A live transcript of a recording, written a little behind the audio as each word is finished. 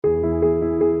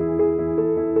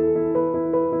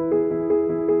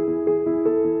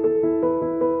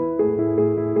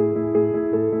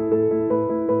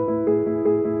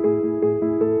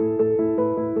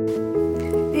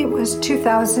was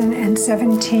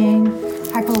 2017.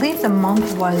 I believe the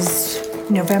month was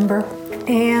November,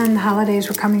 and the holidays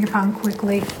were coming upon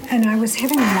quickly. And I was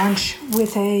having lunch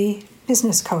with a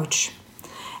business coach.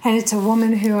 And it's a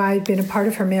woman who I'd been a part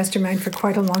of her mastermind for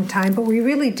quite a long time, but we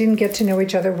really didn't get to know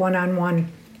each other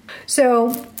one-on-one.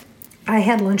 So I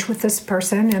had lunch with this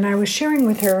person, and I was sharing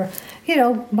with her,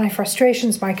 my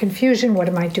frustrations, my confusion, what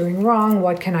am I doing wrong,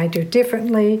 what can I do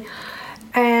differently?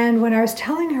 And when I was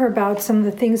telling her about some of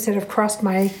the things that have crossed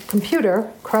my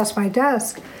computer, crossed my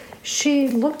desk, she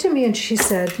looked at me and she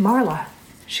said, Marla,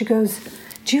 she goes,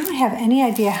 do you have any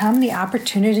idea how many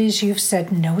opportunities you've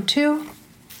said no to?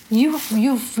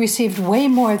 You've received way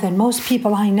more than most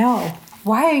people I know.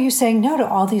 Why are you saying no to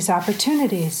all these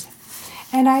opportunities?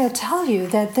 And I'll tell you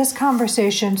that this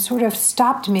conversation sort of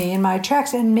stopped me in my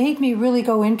tracks and made me really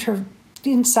go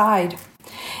inside.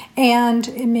 And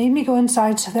it made me go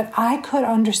inside so that I could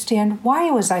understand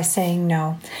why was I saying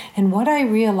no. And what I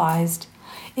realized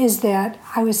is that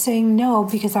I was saying no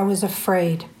because I was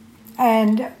afraid.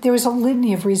 And there was a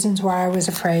litany of reasons why I was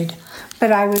afraid.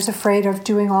 But I was afraid of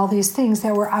doing all these things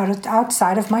that were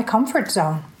outside of my comfort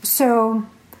zone. So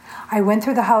I went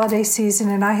through the holiday season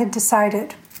and I had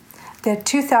decided that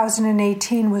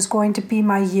 2018 was going to be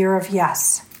my year of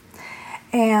yes.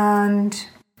 And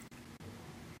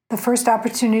the first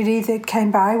opportunity that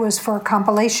came by was for a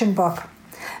compilation book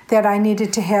that I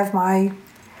needed to have my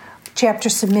chapter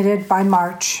submitted by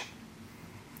March.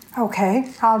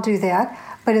 Okay, I'll do that.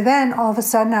 But then all of a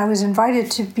sudden I was invited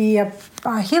to be a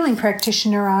healing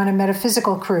practitioner on a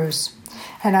metaphysical cruise.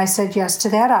 And I said yes to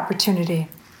that opportunity.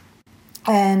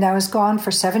 And I was gone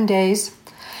for 7 days.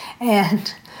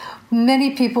 And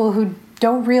many people who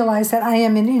don't realize that I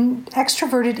am an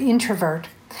extroverted introvert.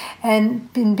 And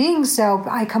in being so,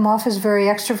 I come off as very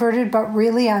extroverted, but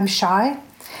really I'm shy.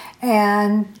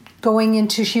 And going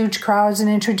into huge crowds and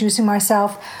introducing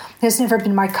myself has never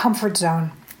been my comfort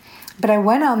zone. But I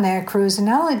went on that cruise, and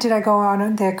not only did I go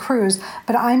on that cruise,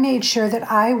 but I made sure that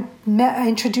I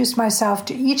introduced myself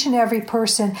to each and every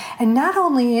person, and not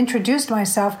only introduced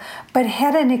myself, but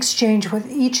had an exchange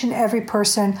with each and every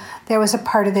person that was a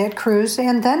part of that cruise,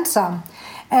 and then some.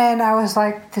 And I was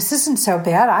like, this isn't so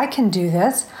bad. I can do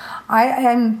this.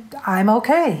 I'm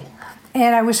okay.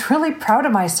 And I was really proud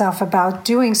of myself about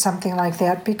doing something like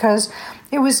that because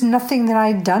it was nothing that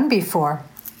I'd done before.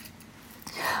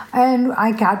 And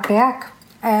I got back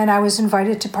and I was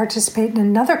invited to participate in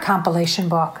another compilation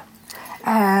book.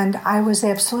 And I was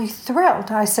absolutely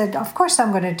thrilled. I said, of course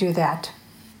I'm going to do that.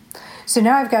 So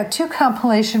now I've got 2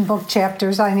 compilation book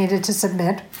chapters I needed to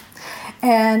submit.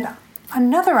 And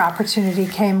another opportunity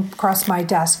came across my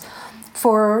desk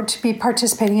to be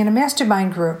participating in a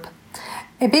mastermind group.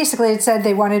 It said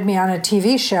they wanted me on a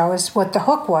TV show is what the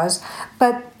hook was.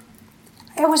 But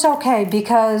it was okay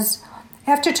because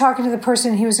after talking to the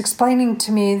person, he was explaining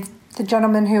to me, the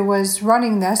gentleman who was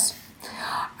running this,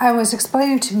 I was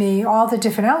explaining to me all the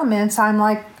different elements. I'm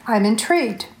like, I'm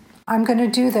intrigued. I'm going to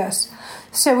do this.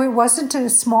 So it wasn't a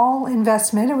small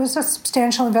investment. It was a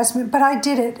substantial investment, but I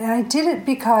did it. And I did it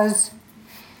because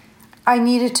I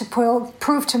needed to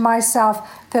prove to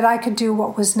myself that I could do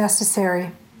what was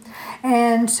necessary.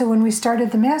 And so when we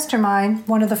started the mastermind,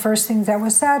 one of the first things that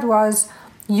was said was,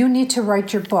 you need to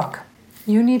write your book.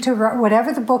 You need to write,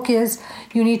 whatever the book is,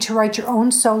 you need to write your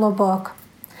own solo book.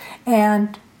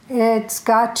 And it's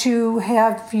got to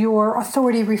have your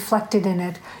authority reflected in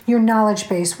it, your knowledge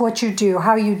base, what you do,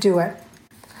 how you do it.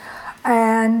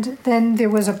 And then there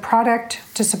was a product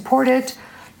to support it.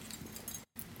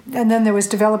 And then there was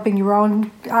developing your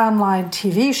own online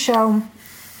TV show.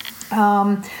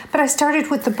 But I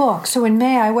started with the book. So in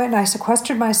May, I went and I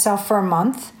sequestered myself for a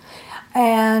month.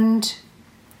 And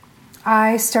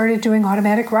I started doing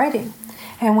automatic writing.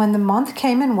 And when the month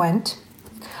came and went,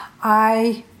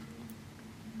 I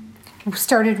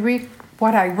started read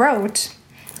what I wrote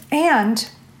and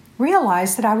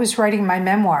realized that I was writing my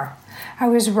memoir. I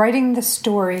was writing the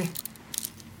story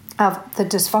of the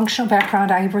dysfunctional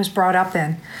background I was brought up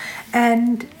in.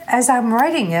 And as I'm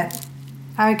writing it,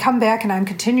 I come back and I'm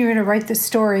continuing to write the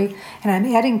story and I'm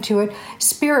adding to it.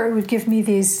 Spirit would give me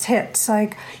these hits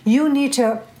like, you need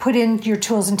to put in your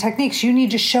tools and techniques. You need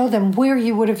to show them where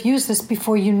you would have used this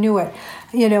before you knew it.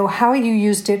 How you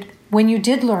used it when you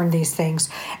did learn these things.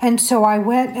 And so I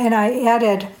went and I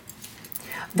added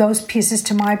those pieces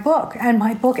to my book. And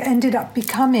my book ended up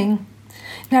becoming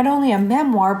not only a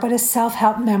memoir, but a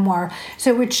self-help memoir.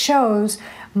 So it shows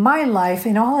my life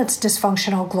in all its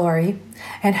dysfunctional glory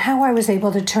and how I was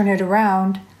able to turn it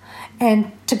around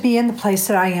and to be in the place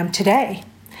that I am today.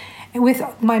 with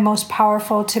my most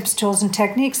powerful tips, tools, and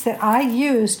techniques that I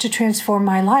use to transform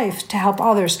my life to help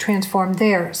others transform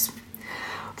theirs.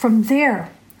 From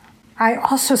there, I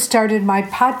also started my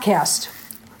podcast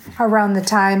around the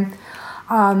time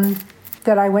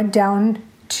that I went down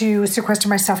to sequester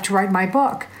myself to write my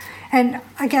book. And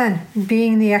again,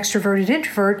 being the extroverted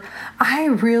introvert, I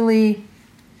really,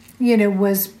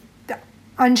 was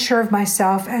unsure of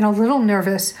myself and a little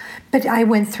nervous, but I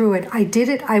went through it. I did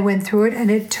it, I went through it, and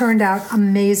it turned out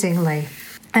amazingly.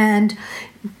 And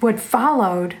what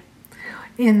followed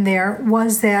in there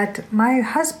was that my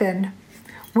husband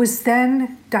was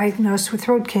then diagnosed with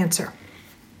throat cancer.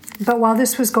 But while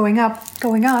this was going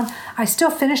on, I still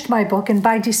finished my book, and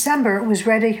by December it was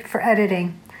ready for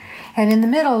editing. And in the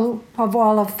middle of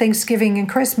all of Thanksgiving and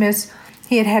Christmas,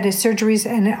 he had his surgeries,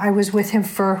 and I was with him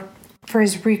for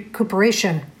his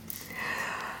recuperation.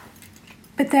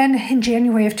 But then in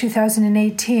January of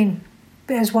 2018,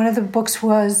 as one of the books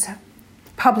was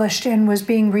published and was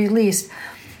being released,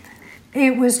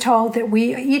 it was told that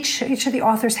each of the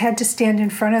authors had to stand in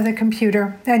front of the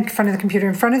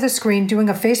screen, doing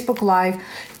a Facebook Live,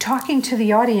 talking to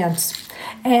the audience.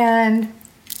 And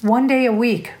one day a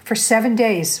week for 7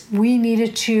 days, we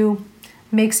needed to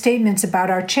make statements about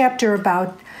our chapter,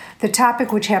 about the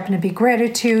topic, which happened to be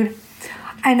gratitude.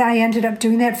 And I ended up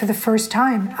doing that for the first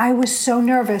time. I was so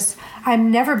nervous. I've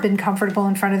never been comfortable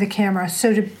in front of the camera.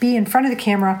 So to be in front of the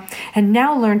camera and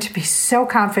now learn to be so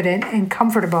confident and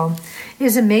comfortable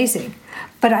is amazing.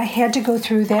 But I had to go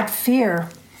through that fear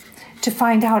to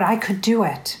find out I could do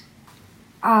it.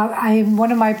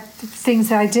 One of my things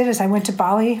that I did is I went to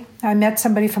Bali. I met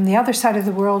somebody from the other side of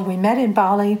the world. We met in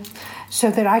Bali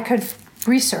so that I could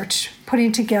research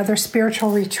putting together spiritual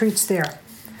retreats there.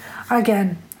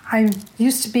 Again, I'm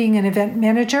used to being an event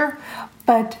manager,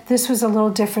 but this was a little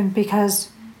different because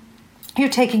you're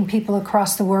taking people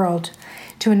across the world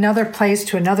to another place,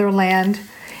 to another land,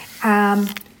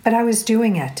 but I was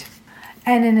doing it.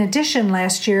 And in addition,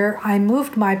 last year, I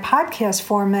moved my podcast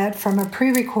format from a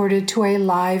pre-recorded to a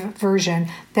live version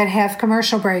that have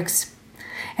commercial breaks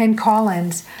and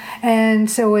call-ins. And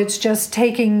so it's just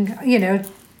taking,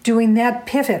 doing that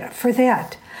pivot for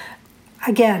that.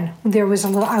 Again, I was a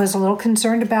little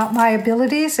concerned about my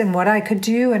abilities and what I could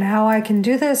do and how I can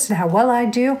do this and how well I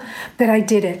do, but I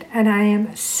did it. And I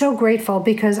am so grateful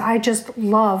because I just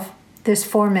love this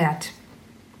format.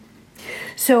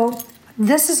 So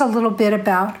this is a little bit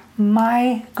about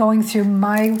my going through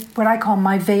what I call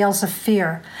my veils of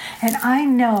fear. And I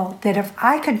know that if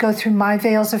I could go through my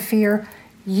veils of fear,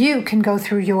 you can go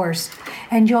through yours.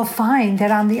 And you'll find that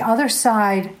on the other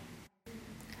side,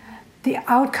 the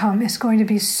outcome is going to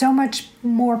be so much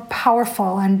more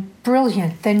powerful and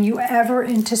brilliant than you ever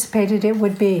anticipated it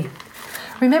would be.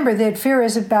 Remember that fear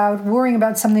is about worrying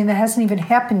about something that hasn't even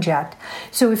happened yet.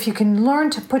 So if you can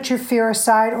learn to put your fear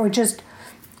aside or just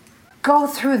go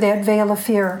through that veil of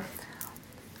fear,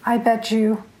 I bet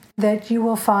you that you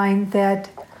will find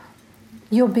that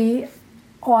you'll be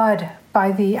awed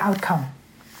by the outcome.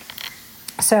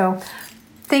 So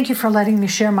thank you for letting me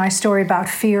share my story about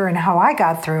fear and how I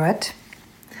got through it.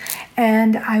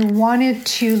 And I wanted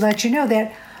to let you know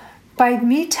that by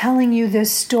me telling you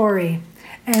this story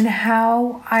and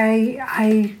how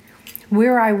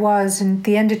where I was in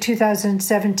the end of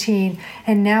 2017,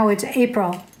 and now it's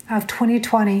April of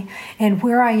 2020, and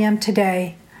where I am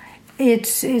today,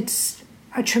 it's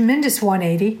a tremendous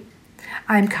 180.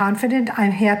 I'm confident,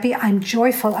 I'm happy, I'm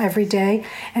joyful every day,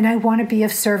 and I want to be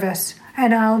of service.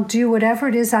 And I'll do whatever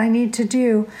it is I need to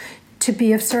do to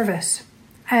be of service.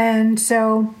 And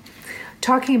so,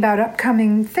 talking about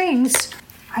upcoming things,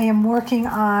 I am working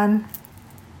on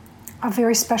a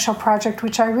very special project,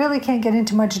 which I really can't get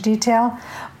into much detail,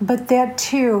 but that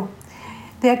too,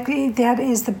 that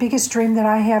is the biggest dream that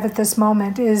I have at this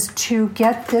moment, is to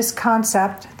get this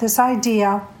concept, this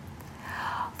idea,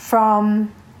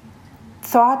 from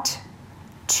thought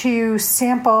to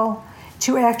sample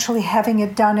to actually having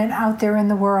it done and out there in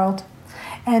the world,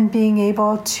 and being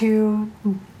able to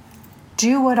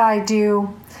do what I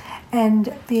do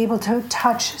and be able to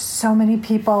touch so many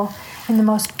people in the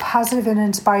most positive and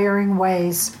inspiring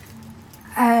ways.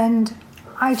 And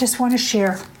I just want to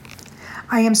share.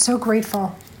 I am so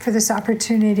grateful for this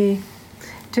opportunity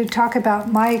to talk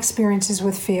about my experiences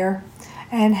with fear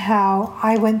and how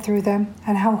I went through them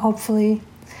and how hopefully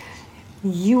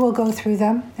you will go through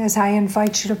them, as I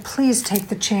invite you to please take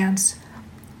the chance.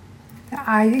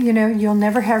 You'll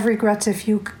never have regrets if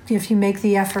you make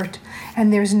the effort,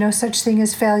 and there's no such thing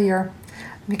as failure,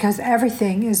 because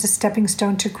everything is a stepping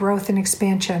stone to growth and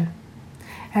expansion.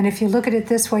 And if you look at it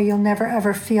this way, you'll never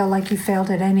ever feel like you failed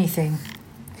at anything.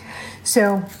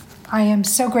 So I am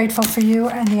so grateful for you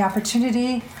and the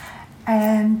opportunity,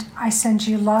 and I send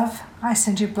you love, I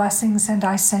send you blessings, and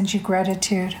I send you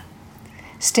gratitude.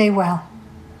 Stay well.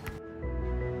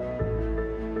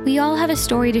 We all have a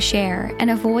story to share and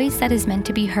a voice that is meant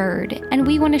to be heard, and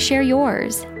we want to share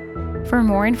yours. For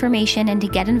more information and to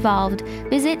get involved,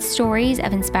 visit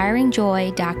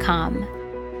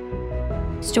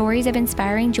storiesofinspiringjoy.com. Stories of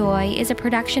Inspiring Joy is a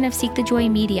production of Seek the Joy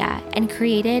Media and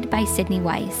created by Sydney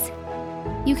Weiss.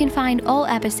 You can find all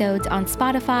episodes on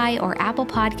Spotify or Apple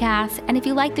Podcasts, and if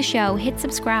you like the show, hit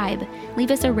subscribe,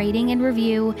 leave us a rating and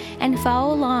review, and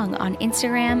follow along on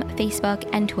Instagram, Facebook,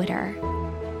 and Twitter.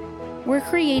 We're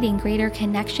creating greater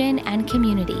connection and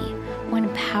community,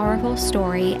 one powerful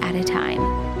story at a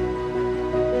time.